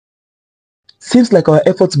Seems like our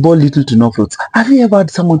efforts bore little to no fruits. Have you ever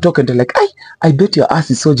heard someone talk and they're like, I bet your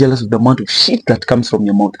ass is so jealous of the amount of shit that comes from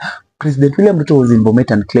your mouth. President William Ruto was in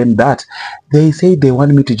Bomet and claimed that they say they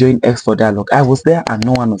want me to join X for dialogue. I was there and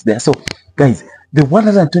no one was there. So, guys, the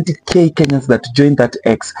 120k Kenyans that joined that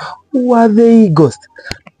X, were they ghosts?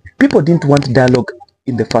 People didn't want dialogue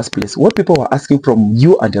in the first place. What people were asking from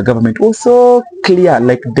you and your government was so clear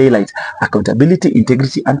like daylight: accountability,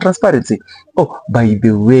 integrity, and transparency. Oh, by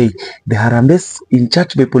the way, the Harambees in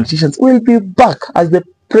charge by politicians will be back as the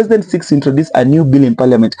president seeks to introduce a new bill in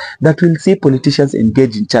parliament that will see politicians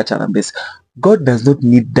engage in church Harambees. God does not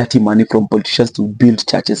need dirty money from politicians to build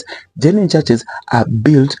churches. Genuine churches are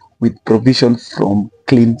built with provision from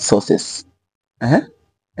clean sources.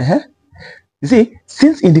 You see,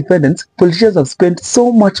 since independence, politicians have spent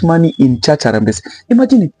so much money in church Harambees.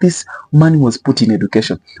 Imagine if this money was put in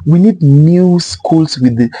education. We need new schools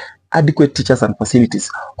with the adequate teachers and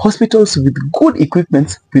facilities, hospitals with good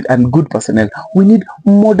equipment and good personnel. We need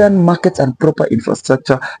modern markets and proper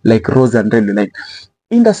infrastructure like roads and railway line,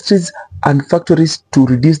 industries and factories to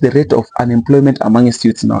reduce the rate of unemployment among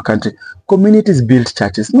youths in our country. Communities build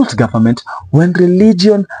churches, not government. When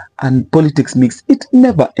religion and politics mix, it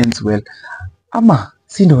never ends well. Ama,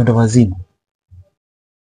 si ndo wenda wazimu.